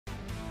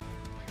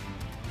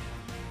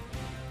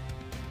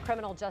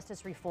Criminal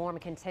justice reform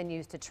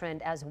continues to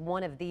trend as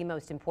one of the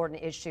most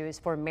important issues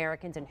for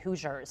Americans and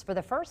Hoosiers. For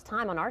the first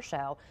time on our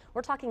show,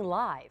 we're talking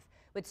live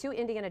with two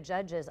Indiana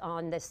judges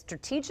on this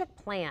strategic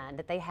plan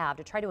that they have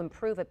to try to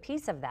improve a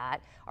piece of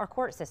that, our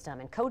court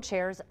system. And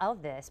co-chairs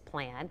of this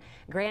plan,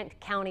 Grant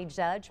County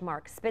Judge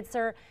Mark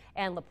Spitzer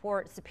and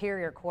LaPorte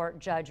Superior Court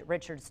Judge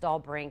Richard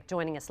Stallbrink,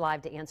 joining us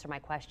live to answer my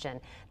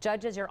question.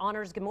 Judges, your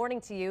honors, good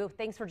morning to you.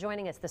 Thanks for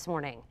joining us this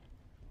morning.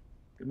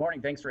 Good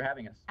morning. Thanks for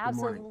having us.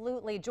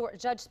 Absolutely.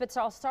 Judge Spitzer,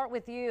 I'll start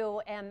with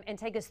you and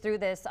take us through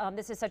this.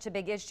 This is such a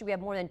big issue. We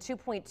have more than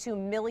 2.2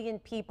 million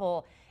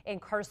people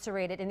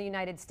incarcerated in the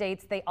United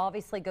States. They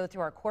obviously go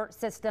through our court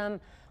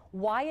system.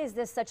 Why is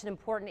this such an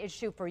important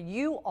issue for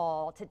you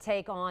all to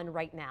take on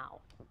right now?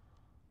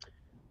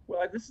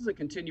 Well, this is a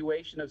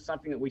continuation of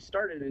something that we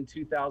started in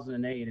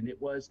 2008, and it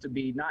was to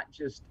be not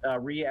just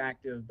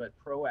reactive but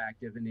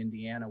proactive in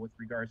Indiana with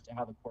regards to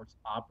how the courts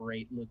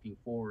operate looking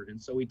forward.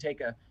 And so we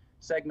take a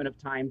segment of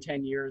time,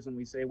 10 years, and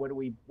we say, what do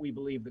we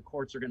believe the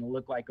courts are going to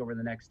look like over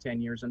the next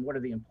 10 years, and what are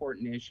the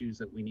important issues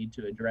that we need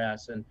to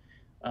address? And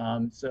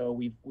so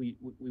we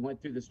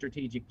went through the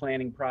strategic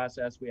planning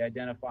process. We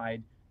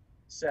identified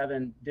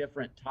 7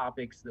 different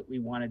topics that we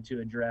wanted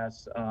to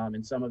address,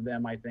 and some of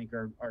them I think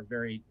are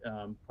very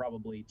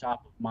probably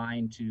top of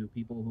mind to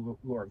people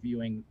who are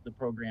viewing the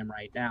program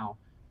right now,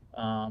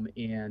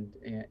 and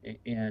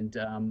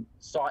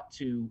sought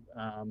to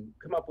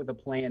come up with a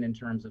plan in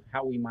terms of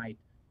how we might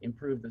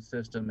improve the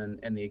system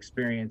and the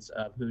experience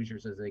of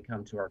Hoosiers as they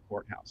come to our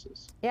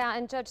courthouses. Yeah,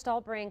 and Judge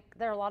Stallbrink,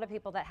 there are a lot of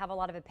people that have a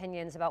lot of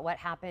opinions about what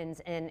happens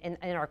in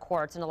our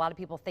courts, and a lot of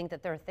people think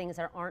that there are things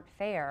that aren't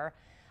fair.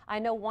 I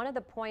know one of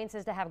the points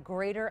is to have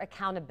greater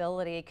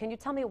accountability. Can you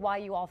tell me why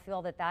you all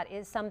feel that that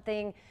is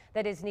something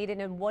that is needed,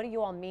 and what do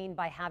you all mean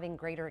by having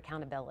greater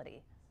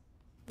accountability?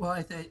 Well,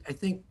 I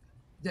think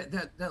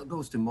that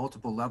goes to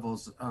multiple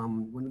levels.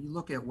 When you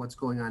look at what's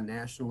going on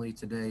nationally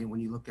today, when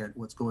you look at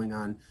what's going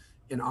on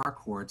in our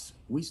courts,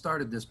 we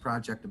started this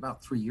project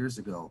about 3 years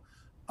ago.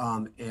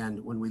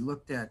 And when we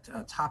looked at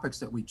topics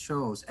that we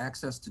chose,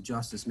 access to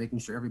justice, making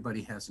sure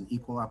everybody has an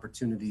equal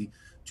opportunity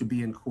to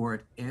be in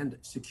court, and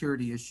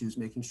security issues,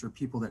 making sure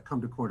people that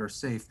come to court are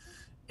safe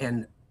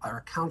and are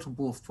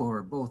accountable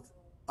for both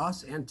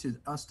us and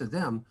to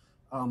them,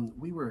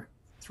 we were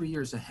 3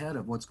 years ahead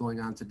of what's going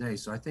on today.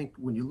 So I think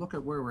when you look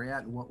at where we're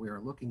at and what we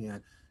are looking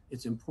at,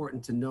 it's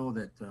important to know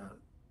that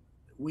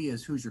we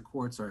as Hoosier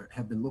courts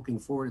have been looking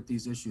forward at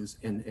these issues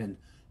and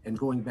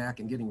going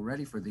back and getting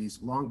ready for these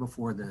long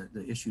before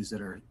the issues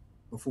that are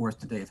before us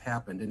today have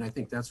happened. And I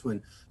think that's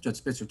when Judge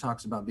Spitzer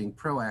talks about being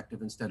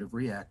proactive instead of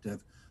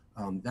reactive.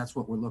 That's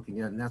what we're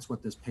looking at, and that's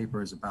what this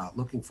paper is about,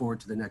 looking forward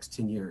to the next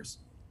 10 years.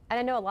 And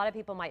I know a lot of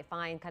people might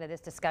find kind of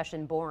this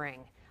discussion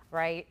boring,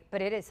 right?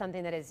 But it is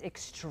something that is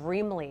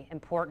extremely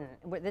important.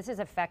 This is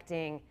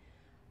affecting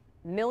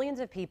millions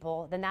of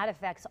people, then that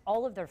affects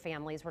all of their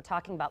families. We're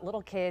talking about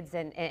little kids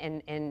and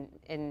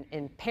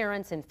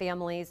parents and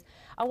families.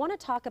 I want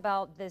to talk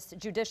about this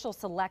judicial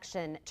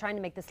selection, trying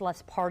to make this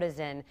less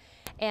partisan.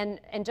 And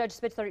Judge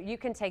Spitzer, you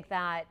can take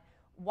that.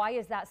 Why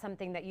is that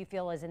something that you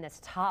feel is in this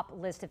top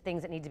list of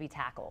things that need to be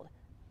tackled?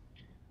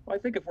 Well, I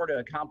think if we're to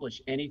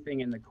accomplish anything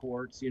in the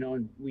courts,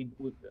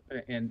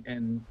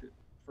 and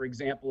for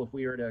example, if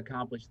we were to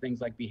accomplish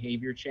things like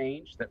behavior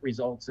change that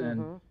results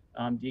in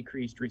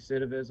decreased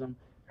recidivism,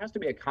 there has to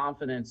be a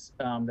confidence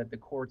that the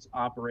courts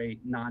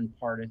operate in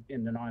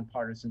a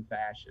nonpartisan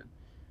fashion.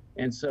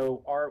 And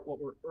so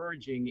what we're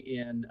urging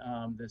in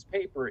this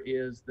paper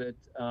is that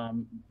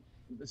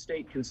the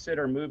state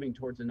consider moving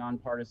towards a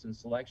nonpartisan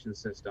selection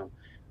system.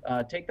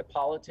 Take the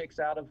politics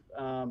out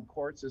of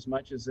courts as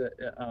much as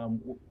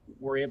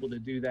we're able to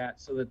do that,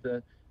 so that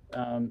the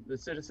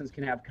citizens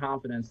can have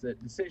confidence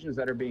that decisions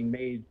that are being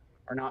made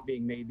are not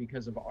being made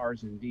because of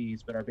R's and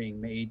D's, but are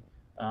being made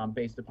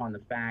based upon the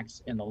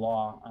facts and the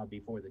law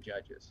before the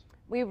judges.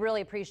 We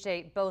really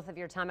appreciate both of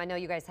your time. I know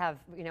you guys have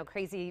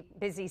crazy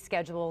busy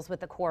schedules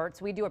with the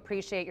courts. We do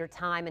appreciate your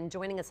time and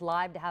joining us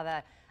live to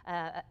have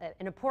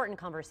an important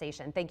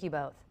conversation. Thank you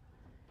both.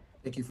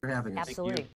 Thank you for having us. Absolutely.